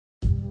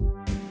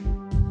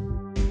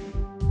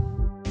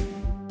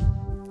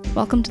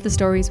Welcome to The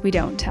Stories We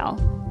Don't Tell,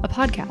 a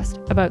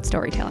podcast about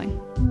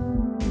storytelling.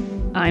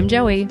 I'm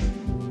Joey.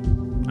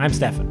 I'm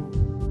Stefan.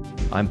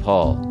 I'm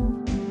Paul.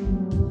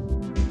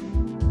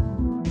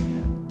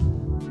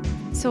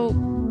 So,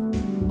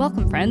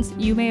 welcome, friends.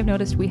 You may have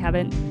noticed we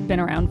haven't been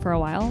around for a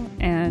while,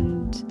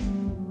 and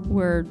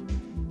we're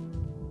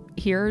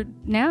here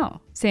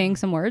now, saying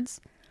some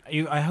words.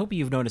 I hope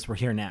you've noticed we're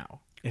here now.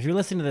 If you're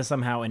listening to this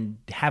somehow and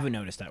haven't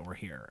noticed that we're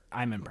here,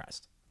 I'm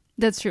impressed.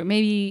 That's true.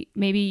 Maybe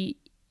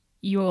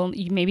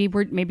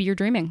you're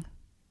dreaming.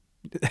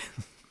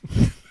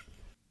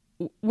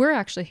 We're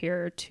actually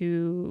here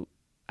to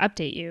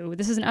update you.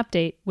 This is an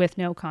update with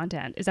no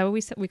content. Is that what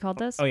we called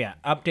this? Oh yeah,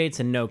 updates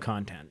and no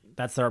content.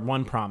 That's our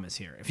one promise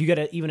here. If you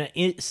get even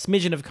a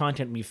smidgen of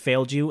content, we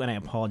failed you, and I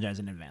apologize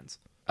in advance.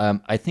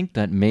 I think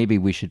that maybe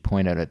we should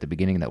point out at the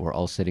beginning that we're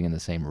all sitting in the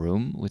same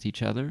room with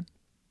each other.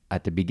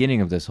 At the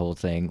beginning of this whole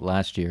thing,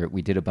 last year,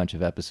 we did a bunch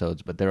of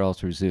episodes, but they're all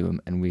through Zoom,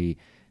 and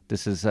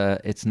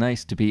it's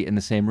nice to be in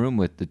the same room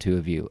with the two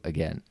of you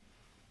again.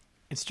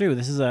 It's true.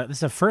 This is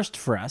a first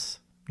for us,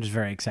 which is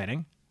very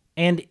exciting.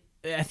 And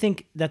I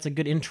think that's a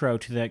good intro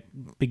to the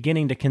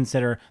beginning to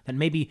consider that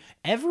maybe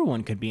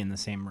everyone could be in the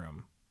same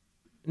room.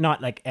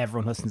 Not like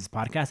everyone listens to this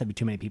podcast. That'd be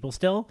too many people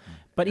still.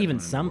 But even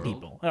some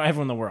people.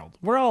 Everyone in the world.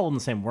 We're all in the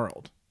same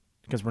world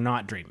because we're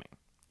not dreaming.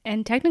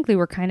 And technically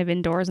we're kind of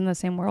indoors in the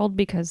same world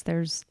because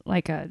there's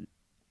like an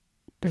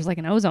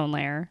ozone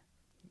layer.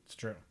 It's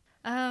true.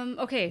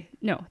 Okay.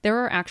 No, there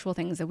are actual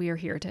things that we are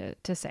here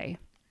to say.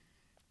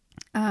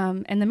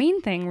 And the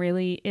main thing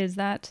really is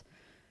that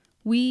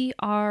we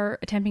are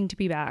attempting to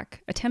be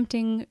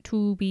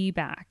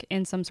back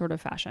in some sort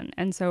of fashion.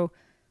 And so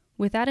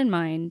with that in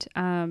mind,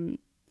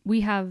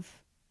 we have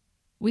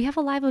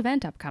a live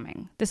event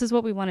upcoming. This is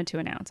what we wanted to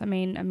announce. A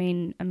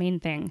main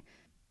thing,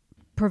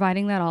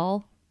 providing that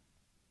all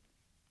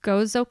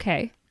goes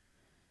okay.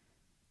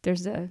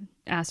 There's a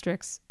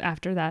asterisk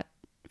after that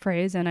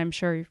phrase, and I'm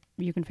sure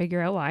you can figure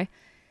out why.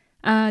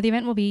 The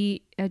event will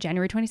be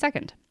January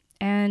 22nd.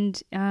 And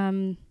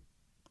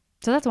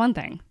so that's one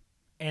thing.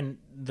 And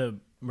the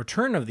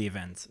return of the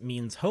events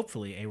means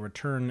hopefully a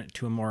return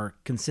to a more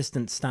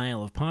consistent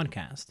style of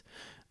podcast.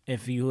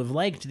 If you have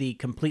liked the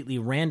completely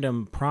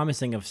random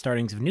promising of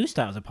startings of new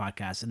styles of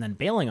podcasts and then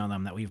bailing on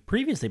them that we've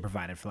previously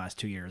provided for the last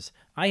 2 years,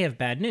 I have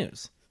bad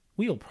news.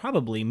 We will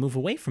probably move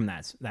away from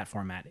that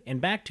format and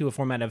back to a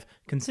format of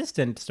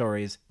consistent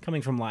stories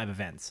coming from live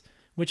events,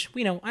 which,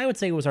 I would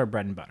say was our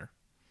bread and butter.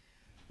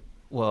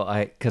 Well,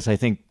 because I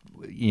think,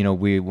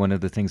 one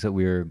of the things that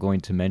we're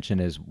going to mention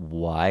is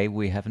why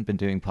we haven't been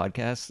doing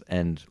podcasts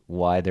and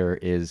why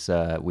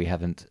we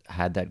haven't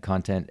had that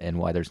content and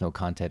why there's no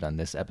content on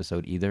this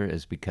episode either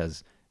is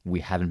because we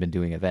haven't been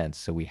doing events.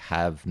 So we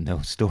have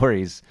no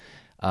stories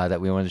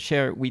that we want to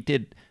share. We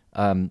did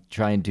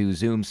try and do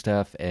Zoom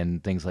stuff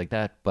and things like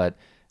that. But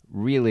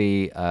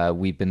really,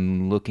 we've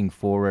been looking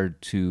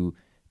forward to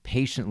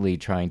patiently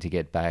trying to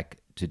get back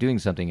to doing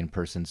something in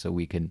person so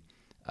we can,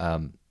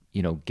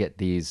 get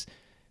these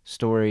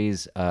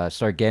stories,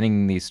 start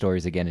getting these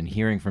stories again and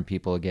hearing from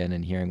people again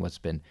and hearing what's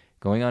been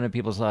going on in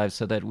people's lives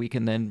so that we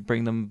can then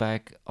bring them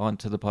back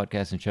onto the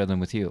podcast and share them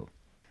with you.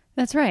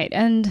 That's right.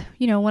 And,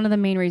 one of the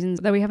main reasons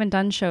that we haven't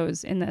done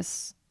shows in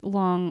this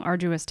long,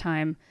 arduous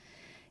time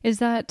is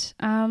that,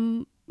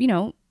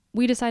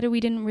 we decided we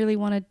didn't really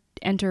want to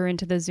enter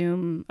into the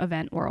Zoom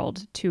event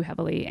world too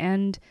heavily.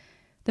 And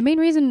the main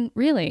reason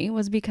really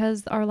was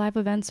because our live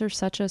events are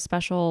such a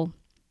special,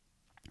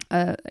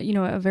 a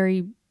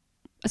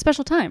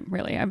special time,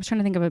 really. I was trying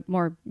to think of a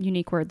more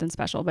unique word than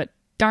special, but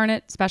darn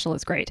it, special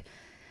is great.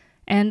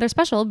 And they're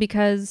special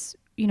because,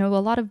 a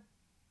lot of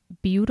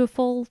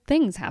beautiful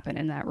things happen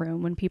in that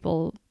room when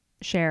people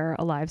share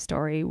a live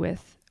story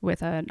with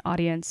an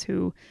audience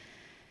who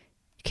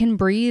can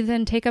breathe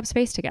and take up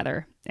space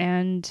together.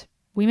 And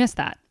we miss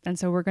that. And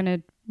so we're going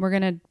to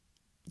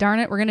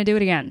do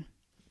it again.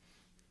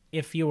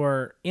 If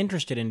you're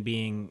interested in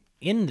being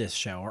in this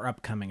show or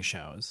upcoming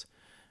shows,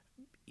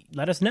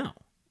 let us know.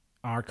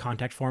 Our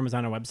contact form is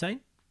on our website.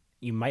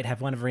 You might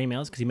have one of our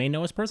emails because you may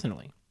know us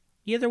personally.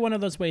 Either one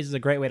of those ways is a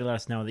great way to let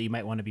us know that you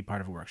might want to be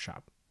part of a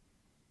workshop.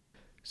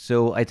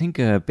 So I think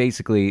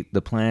basically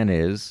the plan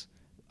is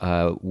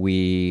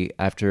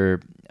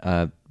after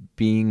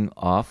being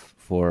off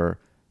for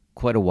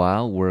quite a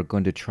while, we're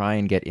going to try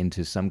and get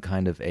into some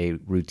kind of a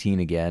routine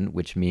again,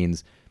 which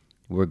means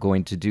we're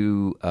going to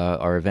do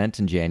our event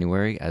in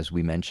January, as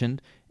we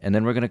mentioned, and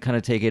then we're going to kind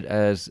of take it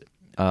as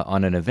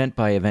on an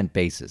event-by-event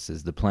basis.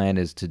 The plan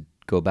is to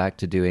go back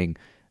to doing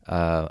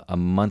a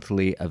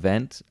monthly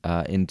event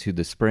into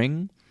the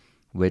spring,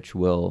 which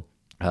will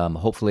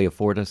hopefully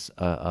afford us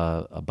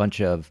a bunch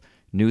of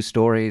new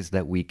stories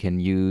that we can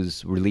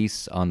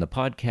release on the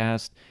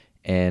podcast.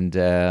 And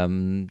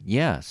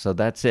so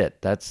that's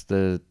it.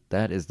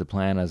 That is the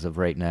plan as of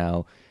right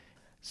now.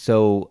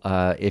 So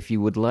if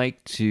you would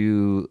like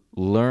to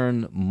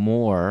learn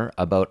more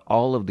about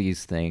all of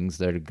these things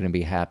that are going to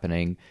be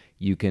happening,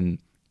 you can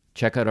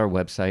check out our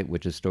website,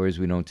 which is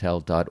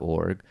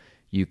storieswedon'ttell.org.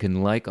 You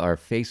can like our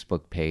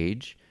Facebook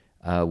page,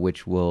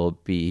 which will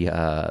be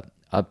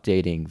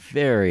updating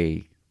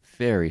very,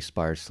 very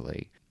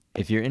sparsely.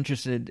 If you're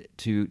interested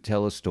to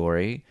tell a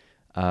story,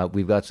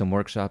 we've got some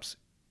workshops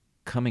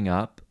coming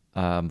up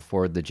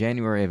for the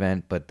January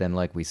event, but then,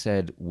 like we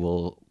said,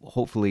 we'll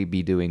hopefully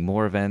be doing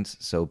more events.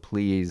 So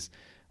please,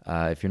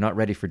 if you're not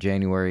ready for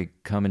January,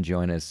 come and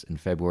join us in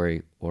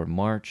February or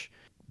March.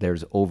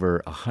 There's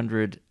over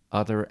 100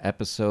 other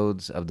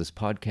episodes of this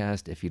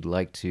podcast if you'd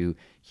like to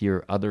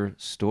hear other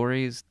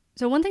stories.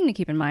 So one thing to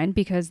keep in mind,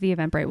 because the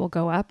Eventbrite will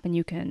go up and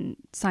you can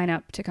sign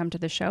up to come to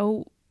the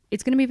show,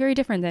 it's going to be very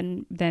different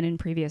than in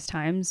previous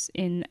times,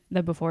 in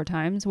the before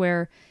times,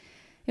 where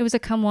it was a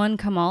come one,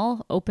 come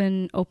all,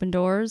 open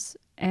doors.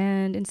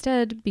 And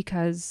instead,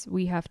 because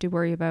we have to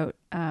worry about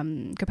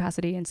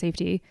capacity and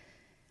safety,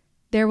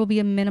 there will be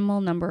a minimal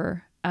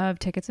number of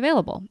tickets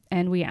available.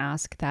 And we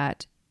ask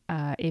that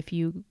if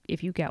you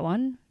get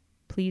one,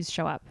 please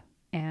show up.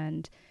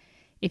 And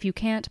if you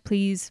can't,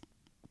 please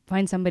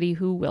find somebody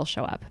who will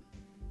show up.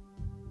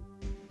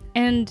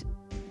 And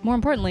more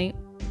importantly,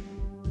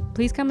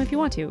 please come if you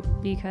want to,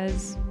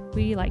 because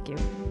we like you.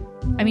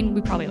 I mean, we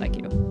probably like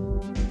you.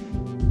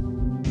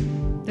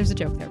 There's a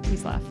joke there.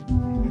 Please laugh.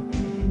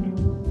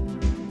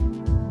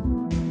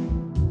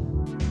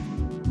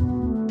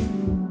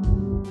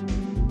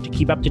 To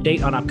keep up to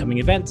date on upcoming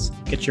events,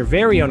 get your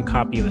very own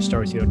copy of the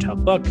Stories We Don't Tell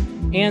book,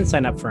 and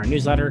sign up for our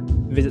newsletter,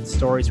 visit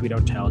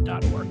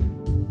storieswedon'ttell.org.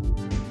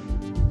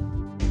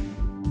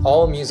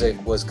 All music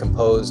was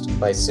composed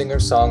by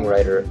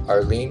singer-songwriter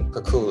Arlene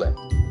Pakulin.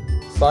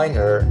 Find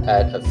her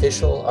at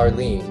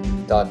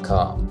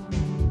officialarlene.com.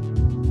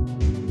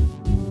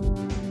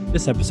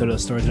 This episode of the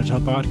Stories We Don't Tell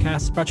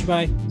podcast is brought to you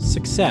by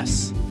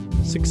Success.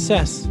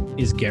 Success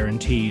is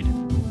guaranteed.